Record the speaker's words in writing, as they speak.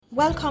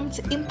Welcome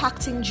to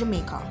Impacting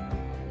Jamaica,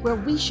 where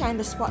we shine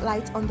the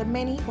spotlight on the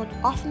many but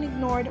often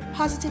ignored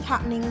positive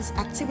happenings,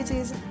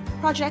 activities,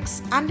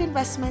 projects, and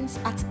investments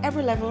at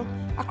every level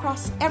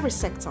across every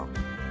sector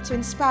to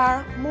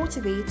inspire,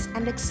 motivate,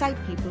 and excite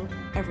people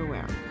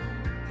everywhere.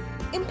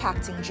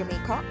 Impacting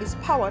Jamaica is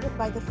powered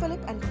by the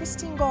Philip and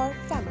Christine Gore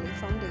Family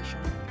Foundation.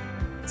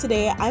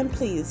 Today, I'm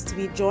pleased to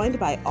be joined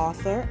by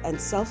author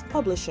and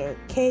self-publisher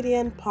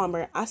Kadian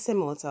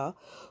Palmer-Asemota,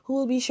 who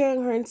will be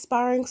sharing her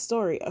inspiring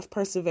story of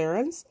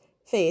perseverance,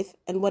 faith,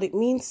 and what it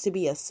means to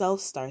be a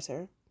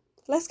self-starter.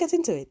 Let's get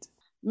into it.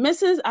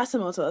 Mrs.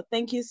 Asemota,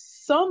 thank you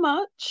so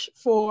much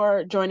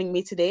for joining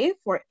me today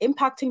for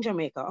Impacting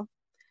Jamaica,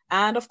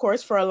 and of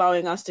course for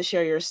allowing us to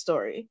share your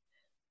story.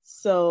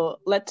 So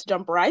let's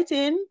jump right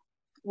in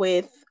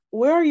with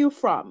where are you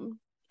from?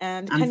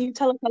 And can you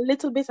tell us a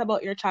little bit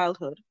about your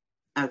childhood?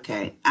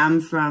 Okay, I'm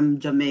from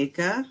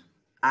Jamaica.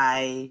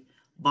 I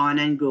born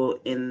and grew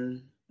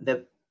in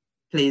the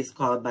place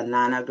called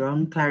Banana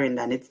Ground,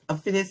 Clarendon. It's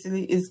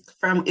officially it's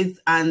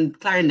on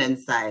Clarendon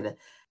side,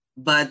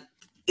 but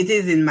it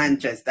is in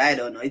Manchester. I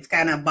don't know. It's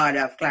kind of border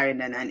of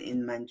Clarendon and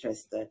in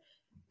Manchester.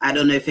 I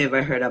don't know if you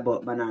ever heard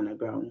about Banana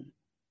Ground.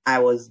 I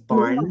was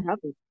born. No, I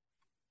haven't.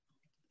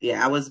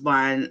 Yeah, I was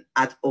born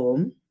at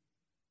home.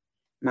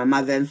 My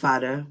mother and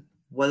father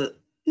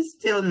is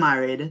still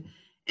married.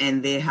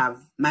 And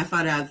my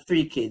father had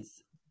 3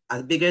 kids,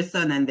 a bigger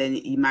son, and then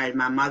he married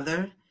my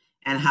mother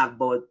and have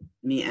both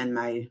me and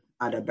my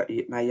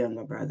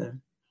younger brother.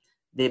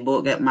 They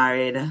both get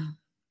married.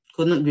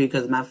 Couldn't agree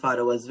because my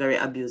father was very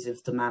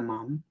abusive to my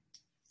mom.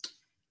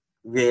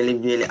 Really,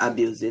 really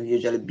abusive,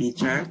 usually beat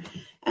her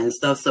and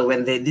stuff. So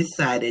when they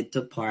decided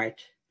to part,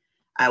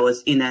 I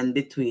was in and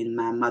between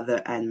my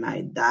mother and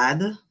my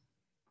dad.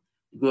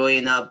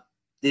 Growing up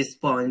this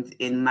point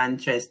in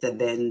Manchester,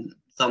 then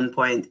some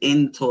point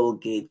in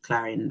Tollgate,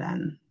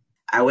 Clarendon.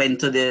 I went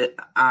to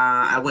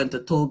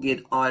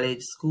Tollgate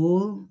College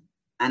School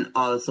and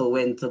also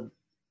went to,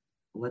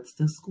 what's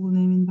the school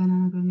name in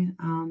Banana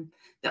Grove?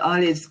 The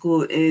college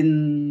school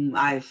in,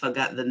 I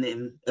forgot the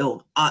name.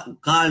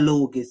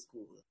 Garlogie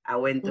School. I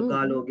went to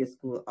Garlogie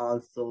School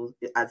also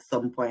at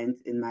some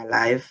point in my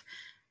life.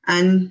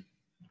 And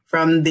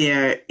from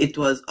there, it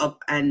was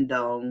up and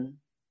down,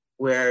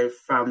 where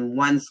from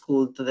one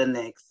school to the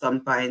next,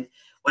 some point,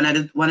 one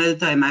of the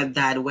time my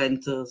dad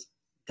went to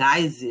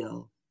Guy's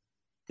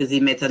because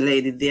he met a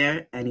lady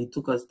there and he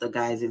took us to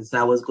Guy's. So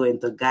I was going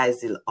to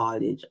Guy's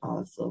College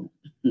also.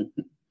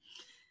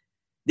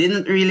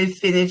 Didn't really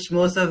finish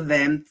most of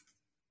them.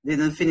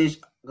 Didn't finish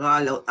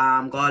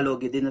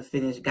Garlogie, didn't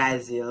finish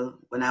Guy's.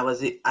 When I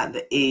was at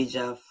the age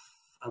of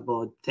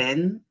about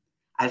 10,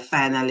 I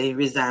finally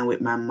resigned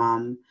with my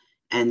mom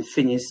and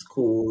finished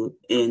school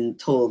in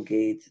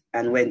Tollgate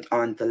and went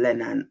on to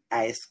Lennon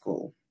High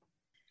School.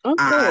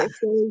 Okay,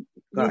 so you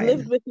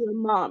lived with your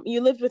mom.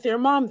 You lived with your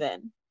mom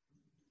then?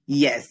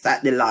 Yes,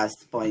 at the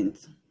last point.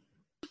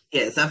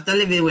 Yes, after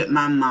living with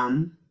my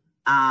mom,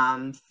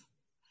 I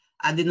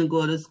didn't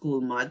go to school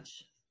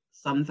much.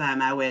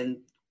 Sometime I went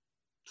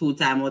 2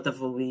 times out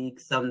of a week,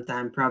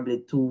 sometime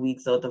probably 2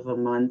 weeks out of a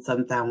month,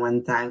 sometime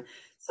 1 time,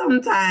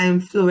 sometime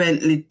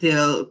fluently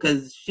till,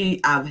 because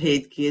she have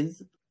 8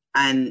 kids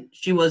and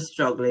she was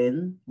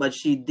struggling, but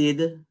she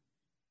did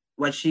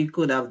what she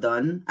could have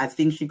done. I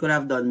think she could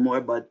have done more,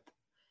 but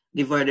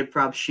give her the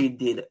props, she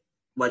did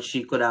what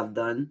she could have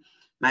done.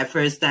 My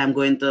first time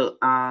going to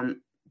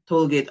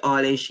Tollgate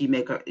Alley, she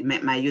made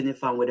my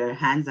uniform with her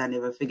hands. I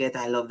never forget.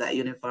 I love that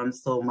uniform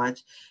so much.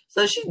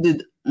 So she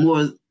did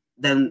more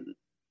than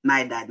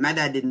my dad. My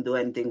dad didn't do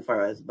anything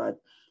for us, but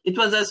it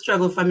was a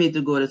struggle for me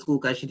to go to school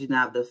because she didn't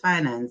have the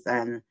finance.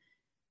 And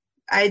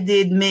I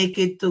did make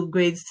it to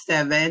grade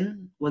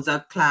 7, was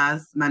a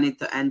class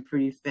monitor and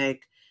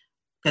prefect,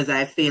 because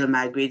I failed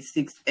my grade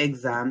 6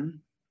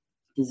 exam,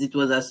 because it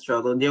was a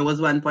struggle. There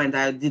was one point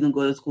I didn't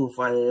go to school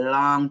for a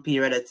long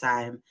period of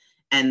time,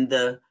 and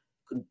the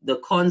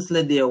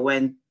counselor there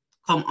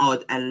come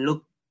out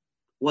and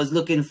was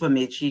looking for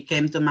me. She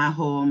came to my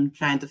home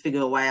trying to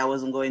figure out why I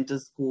wasn't going to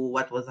school,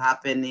 what was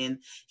happening.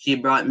 She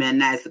brought me a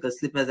nice little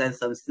slippers and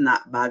some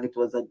snack bag. It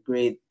was a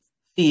great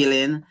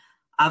feeling.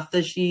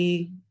 After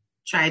she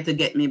tried to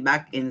get me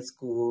back in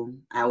school,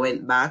 I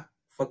went back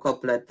for a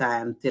couple of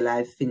times till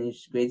I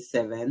finished grade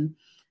 7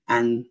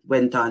 and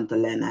went on to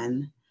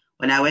Lennon.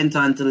 When I went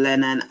on to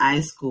Lennon High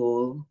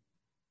School,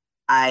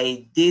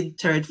 I did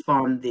 3rd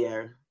form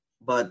there,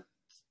 but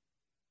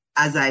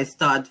as I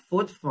started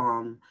 4th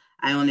form,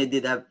 I only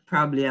did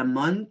probably a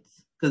month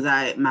because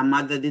my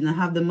mother didn't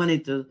have the money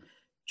to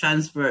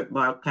transfer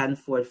back and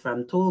forth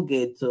from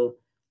Tollgate to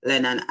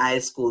Lennon High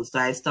School. So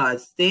I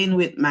started staying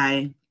with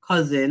my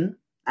cousin.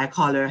 I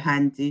call her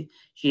Auntie.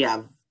 She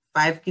have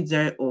 5 kids of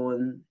her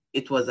own.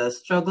 It was a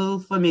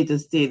struggle for me to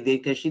stay there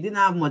because she didn't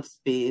have much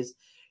space.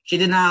 She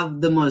didn't have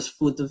the most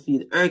food to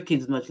feed her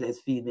kids, much less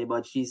feed me,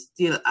 but she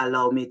still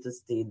allowed me to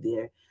stay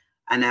there.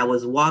 And I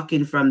was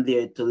walking from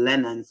there to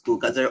Lennon School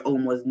because her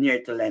home was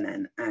near to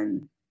Lennon.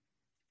 And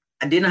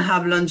I didn't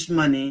have lunch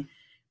money,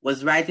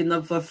 was writing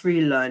up for free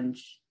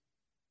lunch.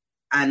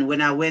 And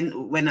when I went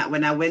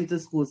to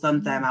school,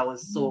 sometime I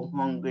was so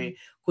hungry,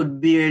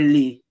 could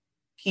barely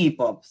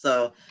keep up.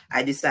 So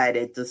I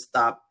decided to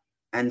stop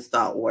and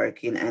start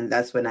working. And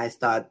that's when I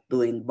started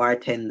doing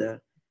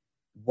bartender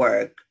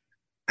work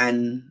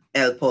and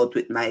help out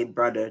with my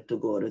brother to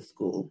go to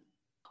school.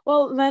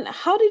 Well, then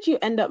how did you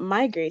end up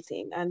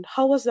migrating, and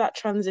how was that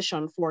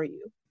transition for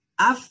you?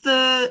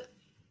 After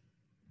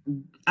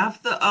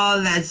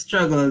all that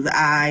struggles,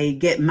 I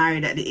get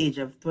married at the age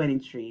of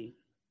 23.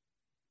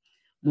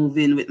 Move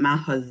in with my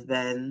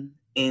husband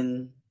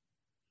in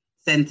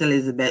St.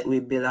 Elizabeth.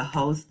 We built a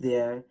house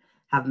there,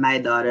 have my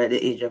daughter at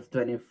the age of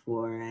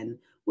 24. And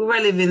we were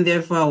living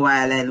there for a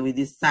while, and we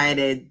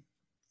decided,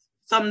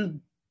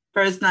 some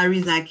personal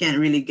reason I can't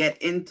really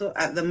get into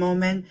at the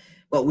moment,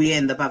 but we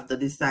end up after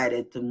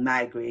decided to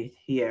migrate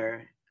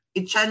here.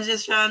 The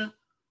transition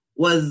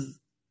was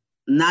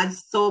not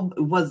so,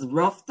 it was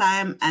rough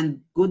time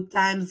and good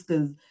times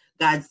because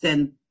God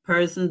sent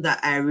persons that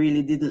I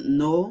really didn't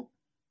know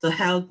to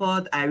help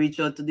out. I reached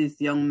out to this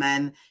young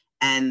man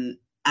and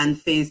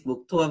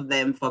Facebook, two of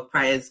them for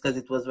prayers because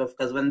it was rough.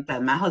 Because one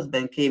time my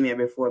husband came here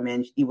before me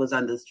and he was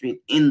on the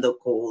street in the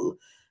cold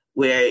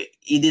where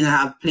he didn't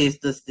have place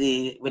to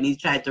stay. When he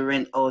tried to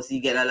rent house, he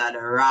get a lot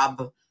of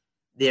rob.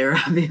 They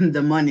rob him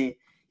the money,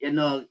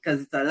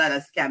 because it's a lot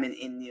of scamming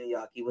in New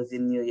York. He was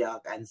in New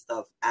York and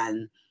stuff.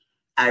 And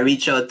I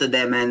reach out to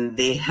them and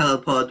they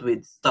help out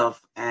with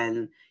stuff.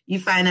 And you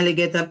finally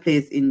get a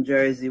place in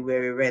Jersey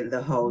where we rent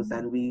the house.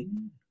 And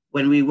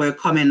when we were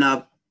coming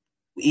up,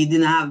 he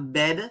didn't have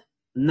bed,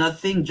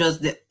 nothing,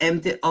 just the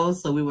empty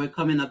house. So we were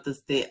coming up to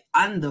stay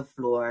on the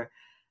floor.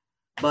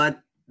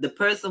 But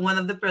one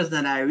of the person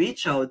that I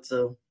reached out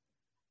to,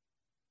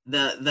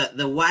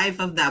 the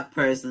wife of that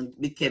person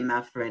became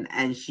my friend,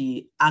 and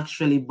she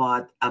actually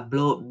bought a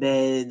blow-up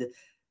bed,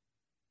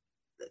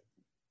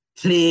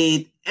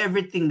 plate,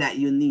 everything that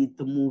you need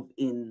to move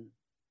in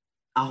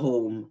a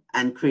home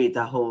and create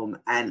a home.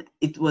 And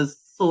it was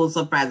so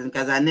surprising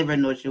because I never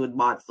know she would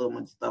buy so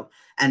much stuff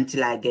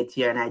until I get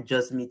here and I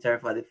just meet her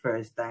for the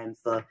first time.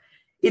 So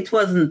it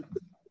wasn't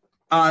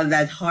all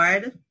that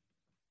hard.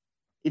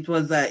 It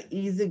was an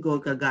easy go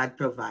because God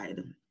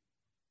provided.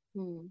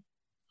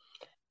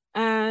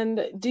 And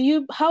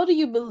how do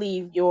you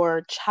believe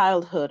your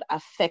childhood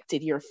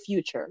affected your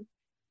future?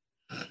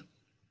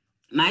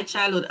 My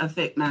childhood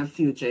affected my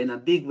future in a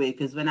big way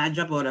because when I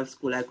dropped out of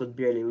school, I could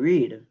barely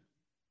read.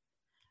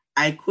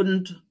 I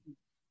couldn't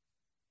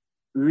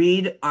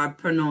read or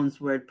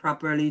pronounce word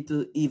properly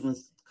to even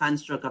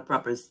construct a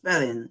proper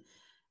spelling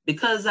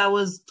because I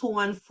was 2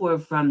 and 4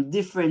 from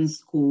different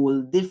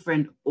school,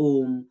 different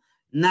home,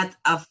 not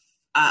a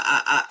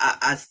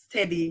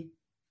steady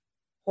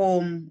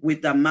home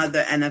with a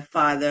mother and a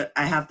father.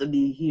 I have to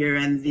be here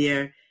and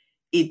there.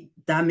 It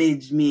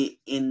damaged me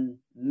in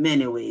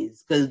many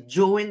ways because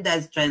during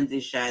that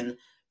transition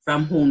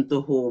from home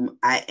to home,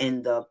 I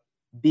end up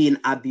being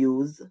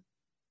abused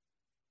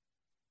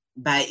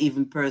by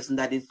even person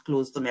that is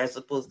close to me are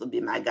supposed to be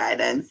my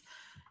guidance.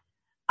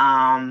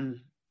 I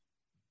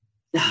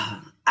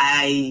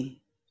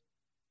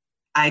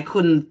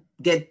couldn't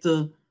get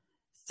to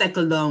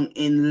settle down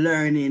in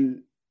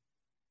learning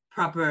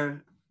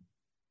to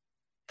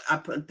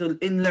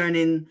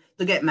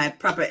get my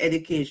proper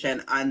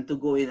education and to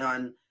going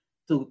on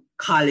to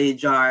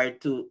college or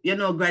to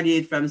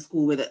graduate from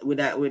school with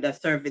a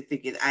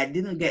certificate. I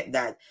didn't get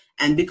that,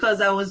 and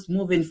because I was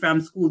moving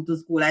from school to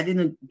school, I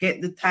didn't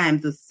get the time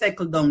to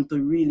settle down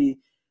to really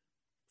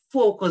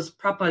focus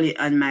properly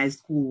on my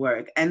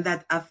schoolwork, and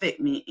that affect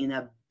me in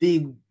a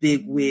big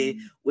way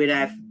when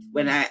I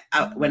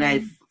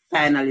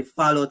finally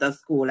fall out of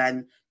school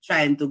and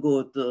trying to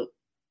go to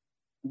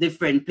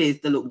different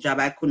place to look job.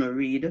 I couldn't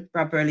read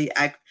properly.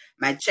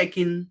 My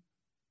checking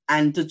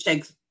and to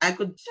check, I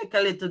could check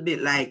a little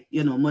bit like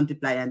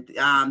multiply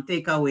and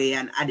take away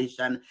and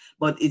addition,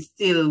 but it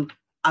still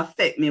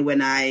affect me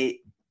when I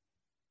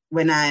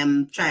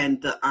am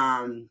trying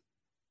to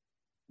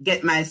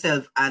get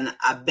myself on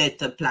a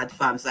better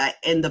platform. So I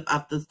end up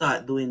have to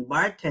start doing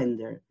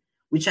bartender,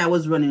 which I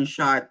was running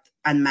short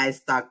on my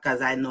stock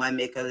because I know I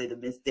make a little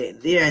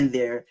mistake there and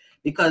there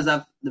because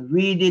of the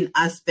reading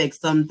aspect.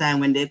 Sometimes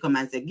when they come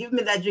and say, give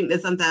me that drink, then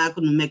sometimes I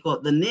couldn't make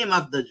out the name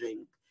of the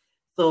drink.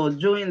 So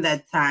during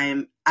that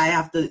time, I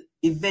have to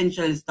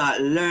eventually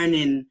start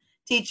learning,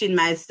 teaching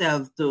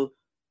myself to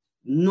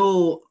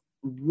know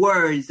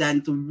words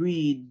and to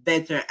read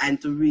better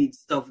and to read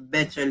stuff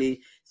betterly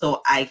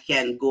so I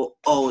can go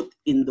out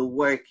in the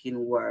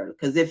working world.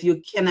 Because if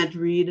you cannot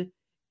read,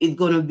 it's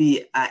going to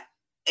be a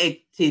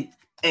hectic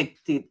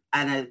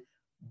and a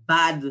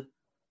bad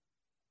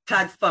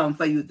platform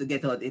for you to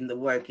get out in the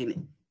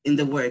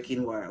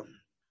working world.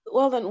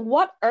 Well, then,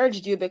 what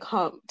urged you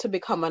to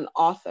become an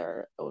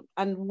author,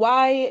 and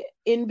why,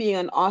 in being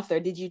an author,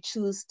 did you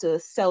choose to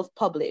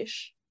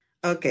self-publish?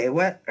 Okay,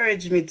 what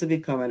urged me to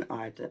become an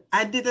author?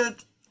 I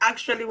didn't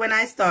actually, when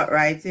I start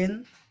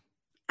writing,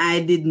 I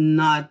did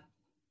not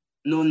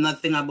know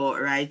nothing about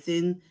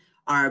writing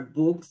or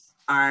books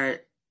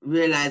or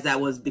realize I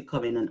was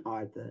becoming an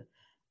author.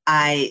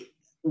 I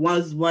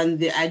was one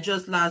day, I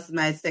just lost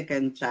my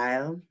second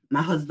child.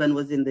 My husband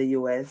was in the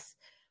US.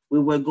 We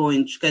were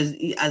going, because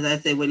as I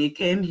said, when he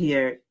came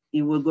here,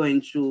 he was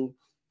going through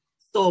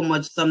so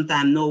much,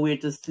 sometimes nowhere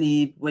to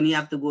sleep. When he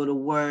have to go to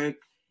work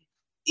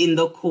in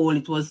the cold,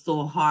 it was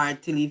so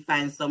hard till he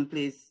finds some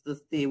place to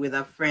stay with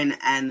a friend,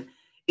 and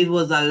it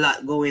was a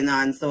lot going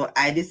on. So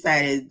I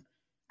decided,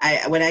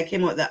 when I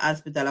came out the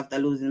hospital after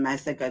losing my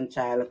second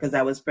child, because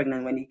I was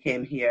pregnant when he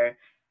came here,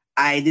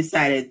 I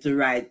decided to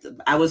write.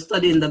 I was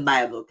studying the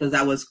Bible because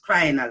I was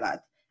crying a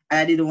lot. And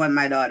I didn't want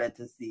my daughter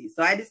to see.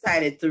 So I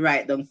decided to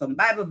write down some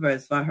Bible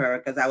verse for her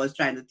because I was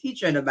trying to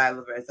teach her the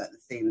Bible verse at the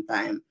same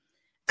time.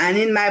 And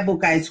in my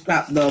book, I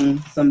scrapped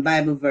down some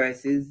Bible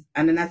verses.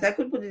 And then I said I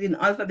could put it in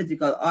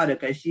alphabetical order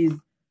because she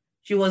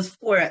was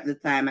 4 at the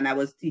time, and I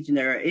was teaching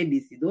her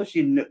ABC. Though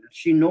she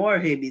know her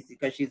ABC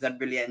because she's a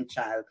brilliant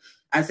child.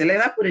 I said,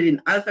 let her put it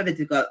in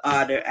alphabetical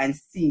order and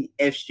see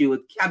if she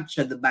would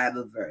capture the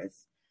Bible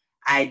verse.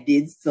 I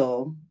did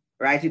so,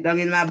 write it down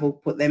in my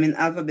book, put them in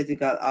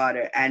alphabetical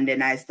order, and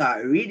then I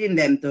start reading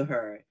them to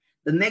her.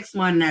 The next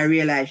morning, I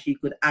realized she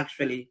could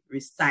actually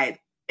recite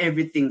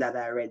everything that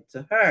I read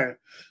to her.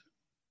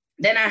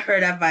 Then I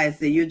heard a voice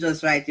say, you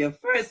just write your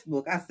first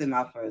book. I said,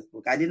 my first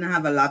book. I didn't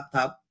have a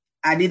laptop.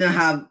 I didn't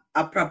have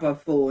a proper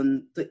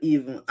phone to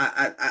even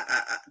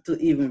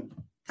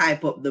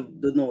type up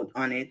the note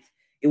on it.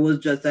 It was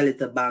just a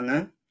little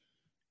banger.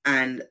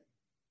 And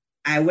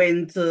I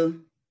went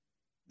to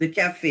the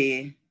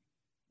cafe,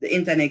 the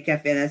internet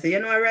cafe, and I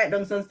said, I write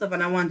down some stuff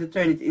and I want to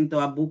turn it into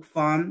a book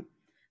form.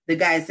 The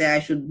guy said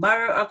I should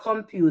borrow a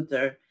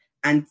computer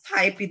and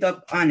type it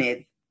up on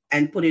it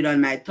and put it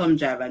on my thumb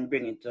drive and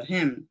bring it to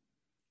him.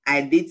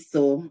 I did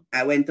so.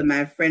 I went to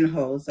my friend's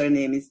house. Her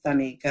name is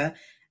Tanika,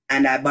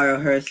 and I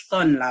borrowed her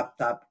son's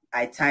laptop.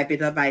 I type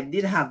it up. I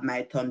did have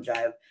my thumb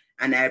drive,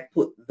 and I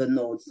put the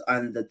notes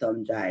on the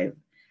thumb drive.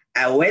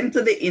 I went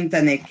to the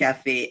internet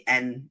cafe,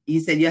 and he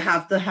said, you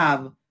have to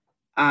have,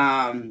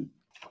 because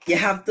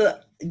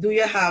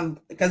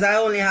I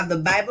only have the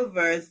Bible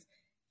verse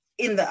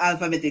in the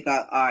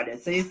alphabetical order.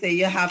 So you say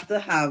you have to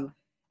have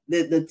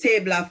the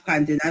table of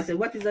content. I said,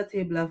 what is a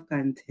table of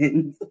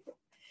content?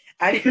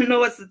 I didn't know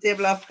what the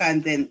table of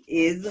content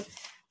is.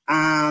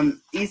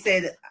 He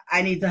said,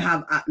 I need to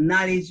have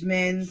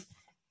acknowledgement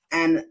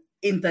and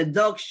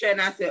introduction.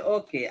 I said,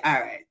 okay,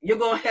 all right. You're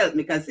going to help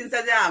me because since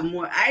I have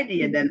more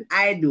idea than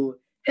I do,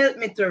 help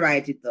me to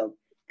write it up.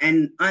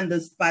 And on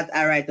the spot,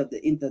 I write up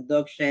the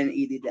introduction.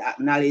 He did the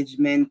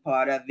acknowledgement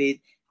part of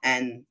it,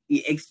 and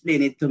he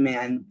explained it to me,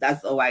 and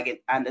that's how I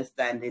get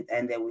understand it.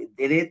 And then we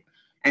did it.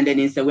 And then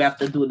he said, we have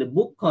to do the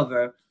book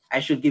cover. I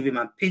should give him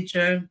a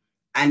picture.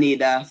 I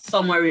need a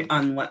summary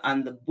on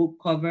the book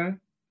cover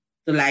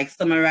to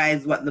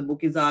summarize what the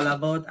book is all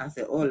about. I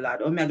said, oh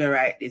Lord, I'm gonna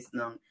write this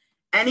now.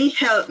 And he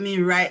helped me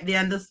right there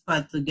on the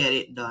spot to get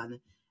it done.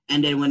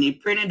 And then when he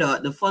printed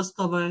out, the first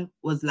cover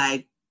was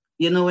like,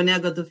 when you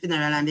go to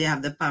funeral and they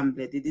have the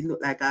pamphlet, it didn't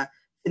look like a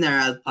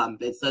funeral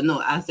pamphlet. So no,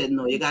 I said,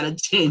 no, you gotta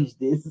change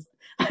this.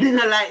 I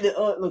didn't like the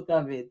outlook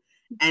of it.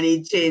 And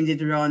he changed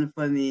it around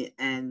for me,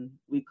 and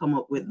we come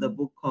up with the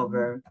book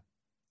cover.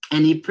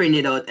 And he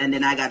printed out, and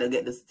then I got to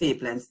get the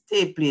staple and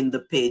stapling the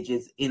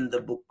pages in the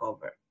book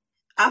cover.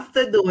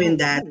 After doing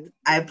that,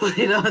 I put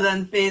it out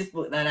on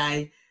Facebook that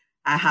I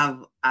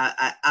have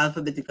an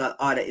alphabetical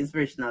order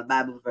inspirational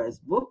Bible verse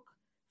book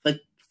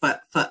for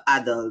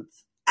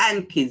adults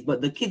and kids, but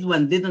the kids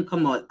one didn't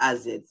come out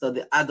as yet. So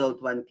the adult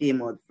one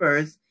came out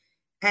first,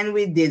 and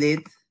we did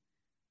it,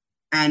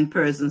 and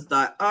persons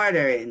start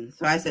ordering.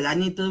 So I said, I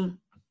need to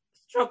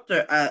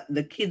structure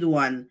the kid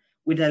one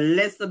with a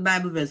lesser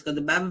Bible verse, because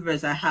the Bible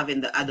verse I have in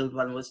the adult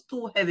one was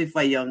too heavy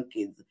for young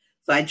kids.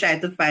 So I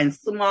tried to find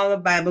smaller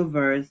Bible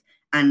verse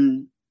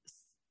and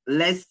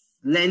less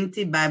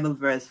lengthy Bible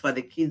verse for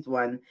the kids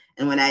one.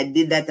 And when I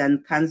did that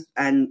and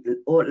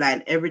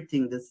outline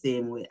everything the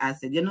same way, I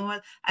said, you know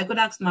what? I could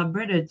ask my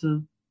brother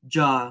to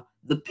draw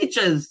the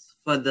pictures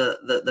for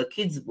the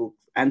kids' book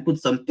and put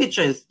some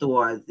pictures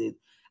towards it.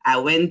 I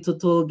went to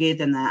Tollgate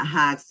and I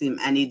asked him,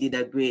 and he did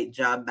a great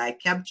job by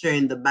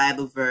capturing the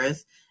Bible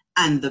verse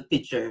and the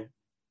picture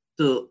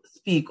to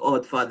speak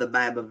out for the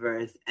Bible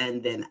verse.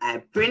 And then I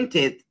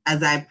printed.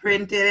 As I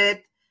printed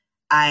it,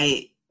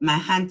 my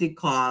auntie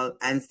called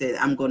and said,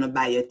 I'm gonna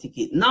buy your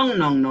ticket. No,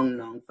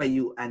 for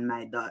you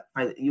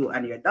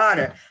and your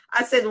daughter.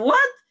 I said,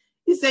 what?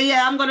 He said,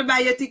 yeah, I'm gonna buy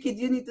your ticket.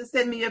 You need to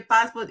send me your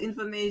passport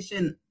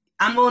information.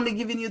 I'm only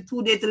giving you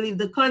 2 days to leave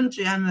the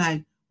country. I'm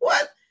like,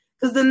 what?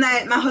 Because the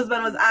night my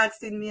husband was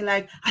asking me,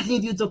 I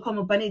need you to come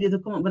up,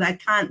 but I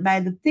can't buy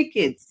the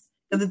tickets.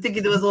 Because the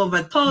ticket was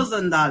over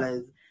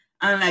 $1,000.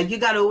 I'm like, you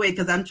got to wait,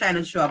 because I'm trying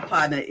to show a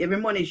partner. Every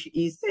money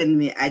he sent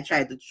me, I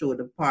tried to show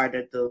the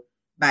partner to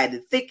buy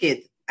the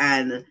ticket.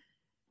 And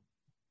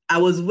I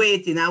was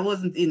waiting. I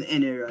wasn't in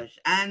any rush.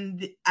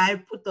 And I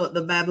put out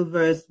the Bible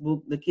verse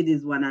book, the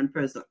kiddies one, and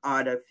person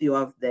order, a few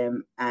of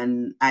them.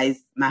 And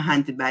my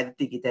auntie buy the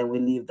ticket and we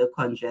leave the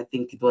country. I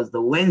think it was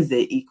the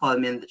Wednesday. She called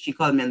me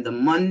on the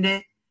Monday.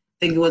 I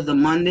think it was the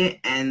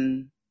Monday.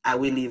 And I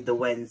will leave the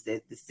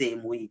Wednesday the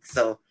same week.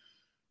 So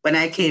when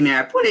I came here,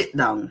 I put it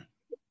down.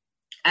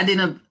 I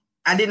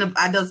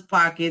just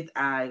park it.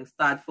 I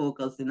start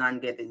focusing on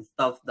getting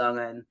stuff done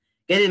and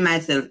getting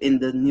myself in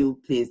the new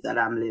place that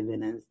I'm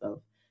living and stuff.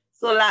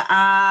 So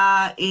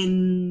like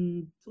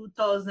in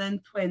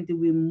 2020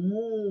 we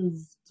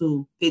moved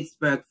to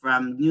Pittsburgh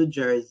from New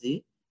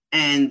Jersey,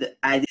 and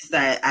I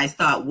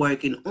start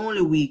working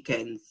only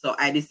weekends. So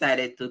I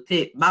decided to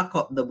take back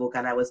up the book,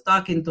 and I was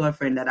talking to a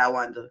friend that I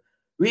want to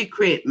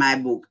recreate my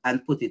book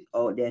and put it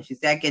out there. And she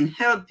said, I can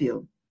help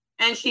you.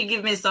 And she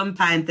gave me some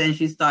time, and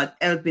she started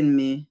helping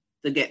me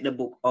to get the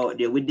book out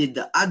there. We did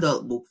the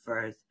adult book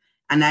first.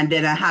 And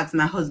then I asked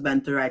my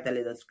husband to write a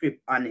little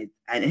script on it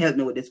and help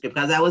me with the script,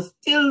 because I was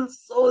still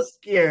so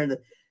scared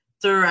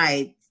to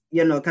write,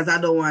 because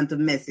I don't want to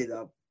mess it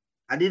up.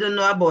 I didn't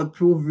know about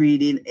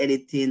proofreading,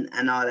 editing,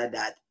 and all of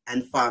that,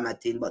 and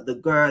formatting, but the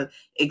girl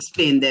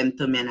explained them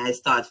to me, and I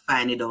started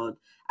finding out.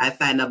 I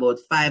find about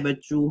fiber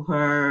through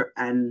her,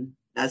 and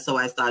that's how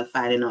I started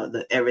finding out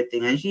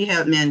everything. And she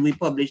helped me, and we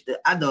published the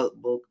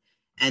adult book.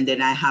 And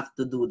then I have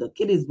to do the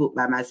kiddies book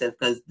by myself,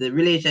 because the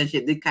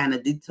relationship did kind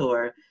of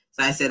detour.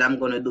 So I said, I'm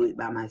going to do it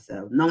by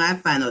myself. Now I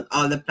find out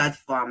all the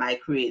platform. I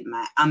create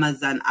my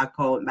Amazon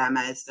account by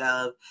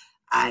myself.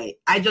 I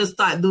just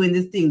start doing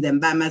these things then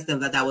by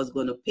myself that I was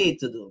going to pay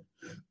to do.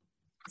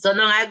 So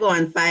now I go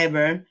on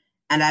Fiverr,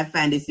 and I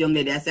find this young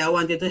lady. I say, I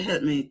want you to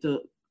help me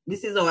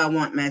this is how I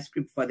want my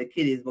script for the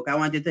kiddies book. I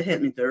want you to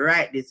help me to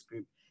write this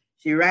script.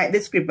 She write the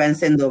script and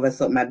send over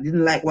something. I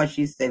didn't like what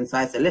she sent, so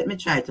I said, let me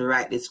try to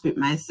write the script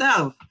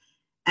myself.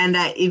 And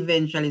I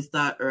eventually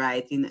start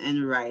writing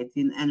and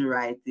writing and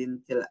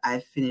writing till I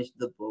finish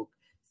the book,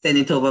 send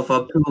it over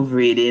for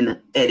proofreading,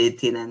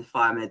 editing, and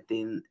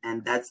formatting.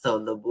 And that's how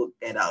the book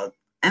get out.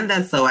 And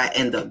that's how I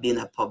end up being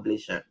a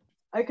publisher.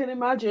 I can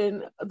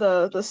imagine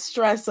the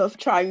stress of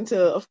trying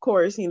to, of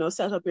course,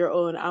 set up your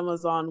own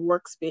Amazon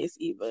workspace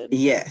even.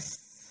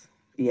 Yes.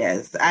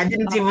 I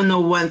didn't even know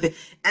one thing.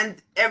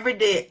 And every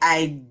day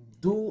I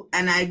do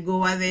and I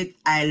go at it,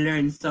 I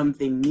learn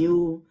something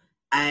new.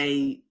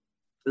 I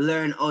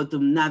learn how to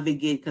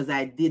navigate, because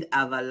I did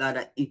have a lot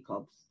of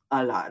hiccups.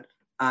 A lot.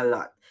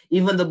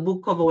 Even the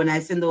book cover, when I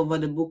send over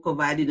the book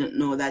cover, I didn't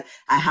know that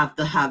I have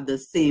to have the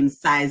same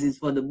sizes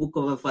for the book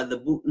cover for the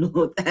book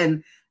note.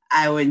 And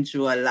I went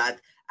through a lot.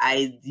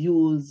 I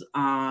use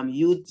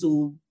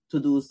YouTube to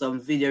do some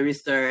video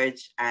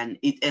research, and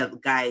it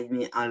helped guide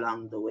me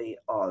along the way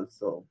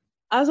also.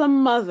 As a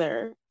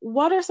mother,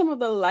 what are some of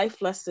the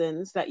life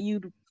lessons that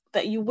you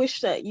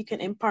wish that you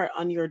can impart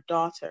on your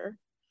daughter?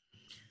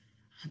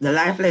 The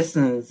life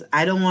lessons,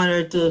 I don't want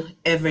her to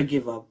ever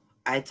give up.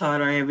 I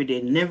taught her every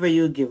day, never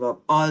you give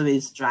up,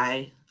 always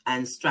try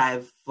and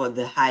strive for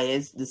the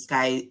highest. The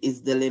sky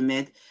is the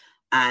limit,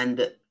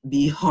 and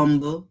be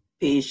humble,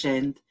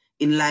 patient.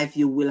 In life,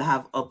 you will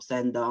have ups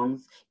and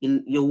downs.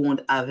 You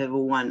won't have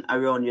everyone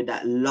around you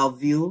that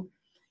love you.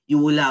 You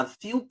will have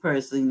few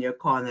persons in your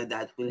corner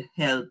that will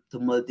help to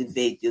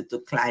motivate you to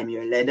climb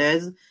your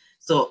ladders.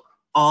 So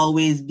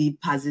always be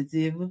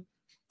positive,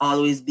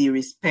 always be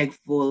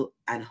respectful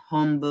and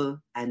humble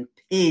and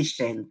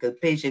patient, because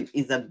patience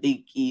is a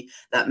big key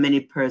that many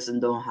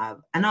persons don't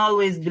have. And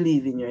always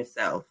believe in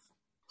yourself.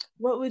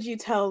 What would you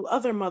tell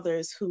other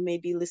mothers who may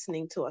be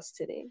listening to us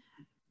today?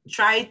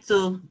 Try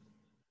to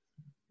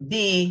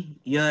be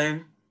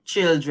your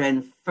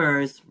children's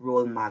first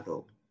role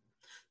model.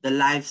 The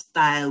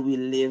lifestyle we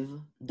live,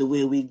 the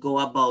way we go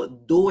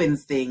about doing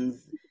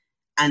things,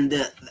 and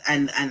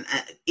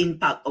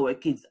impact our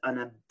kids on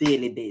a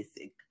daily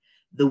basis.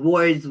 The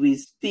words we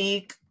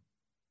speak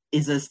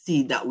is a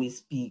seed that we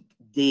speak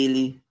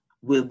daily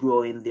will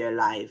grow in their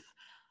life.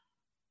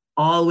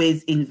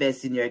 Always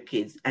invest in your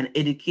kids, and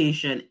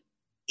education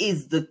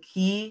is the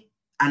key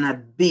and a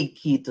big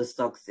key to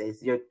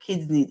success. Your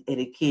kids need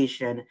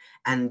education,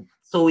 and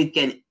so it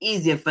can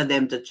easier for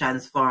them to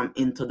transform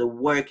into the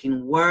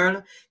working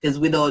world, because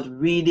without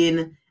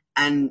reading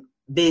and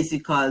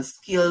basic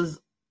skills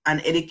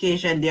and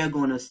education, they're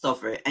going to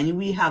suffer. And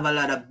we have a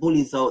lot of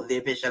bullies out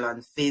there, especially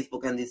on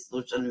Facebook and this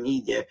social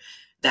media,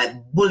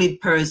 that bully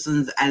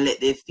persons and let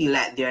them feel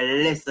like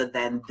they're lesser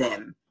than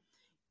them.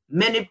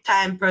 Many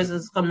times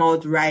persons come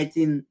out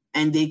writing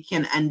and they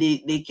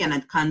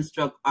cannot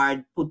construct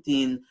or put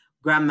in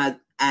grammar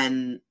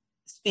and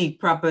speak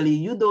properly.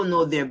 You don't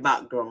know their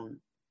background.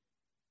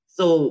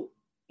 So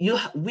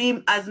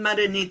we as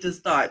mother need to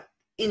start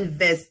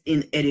invest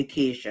in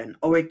education.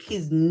 Our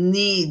kids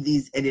need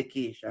this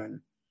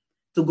education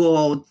to go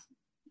out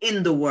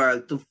in the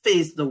world, to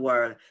face the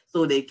world,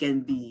 so they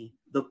can be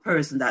the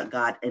person that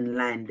God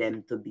enlined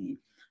them to be.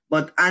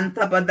 But on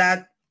top of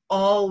that,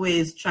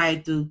 always try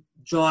to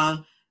draw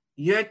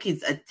your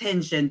kids'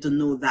 attention to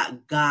know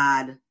that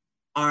God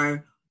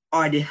are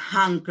the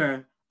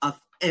anchor of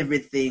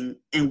everything,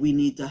 and we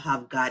need to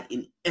have God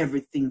in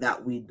everything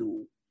that we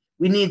do.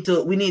 We need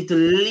to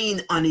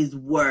lean on His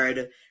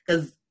word,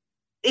 because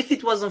if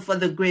it wasn't for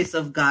the grace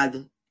of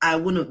God, I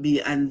wouldn't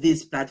be on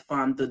this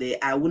platform today.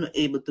 I wouldn't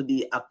able to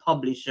be a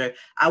publisher.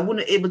 I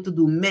wouldn't able to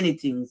do many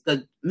things,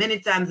 because many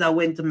times I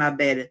went to my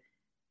bed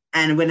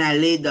And when I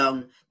lay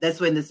down, that's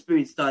when the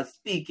Spirit starts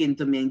speaking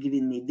to me and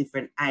giving me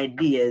different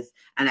ideas.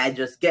 And I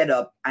just get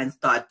up and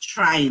start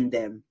trying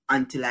them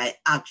until I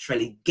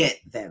actually get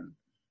them.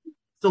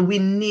 So we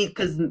need,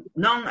 because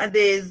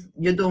nowadays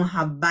you don't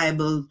have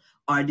Bible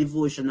or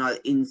devotional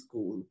in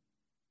school.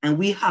 And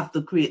we have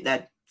to create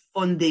that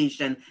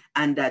foundation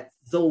and that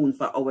zone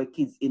for our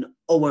kids in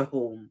our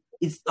home.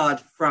 It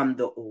starts from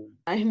the home.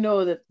 I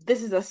know that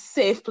this is a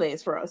safe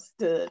place for us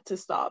to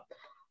stop.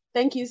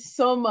 Thank you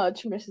so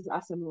much, Mrs.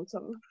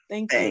 Asemota.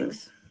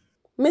 Thanks.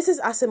 Mrs.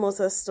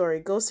 Asemota's story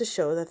goes to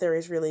show that there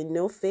is really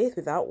no faith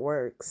without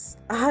works.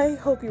 I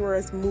hope you were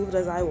as moved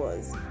as I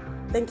was.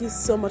 Thank you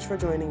so much for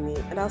joining me,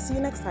 and I'll see you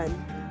next time.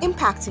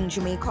 Impacting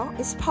Jamaica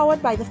is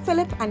powered by the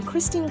Philip and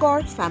Christine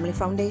Gore Family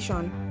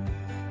Foundation.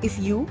 If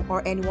you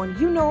or anyone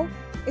you know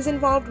is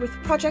involved with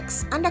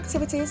projects and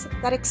activities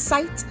that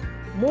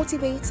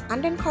motivate,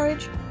 and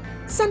encourage,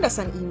 send us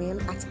an email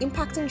at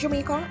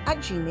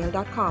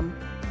impactingjamaica@gmail.com.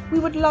 We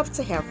would love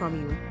to hear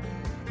from you.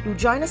 Do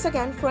join us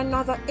again for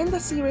another in the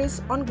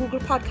series on Google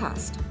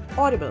Podcast,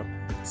 Audible,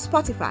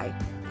 Spotify,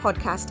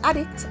 Podcast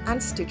Addict,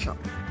 and Stitcher.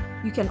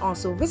 You can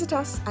also visit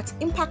us at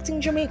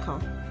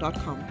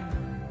impactingjamaica.com.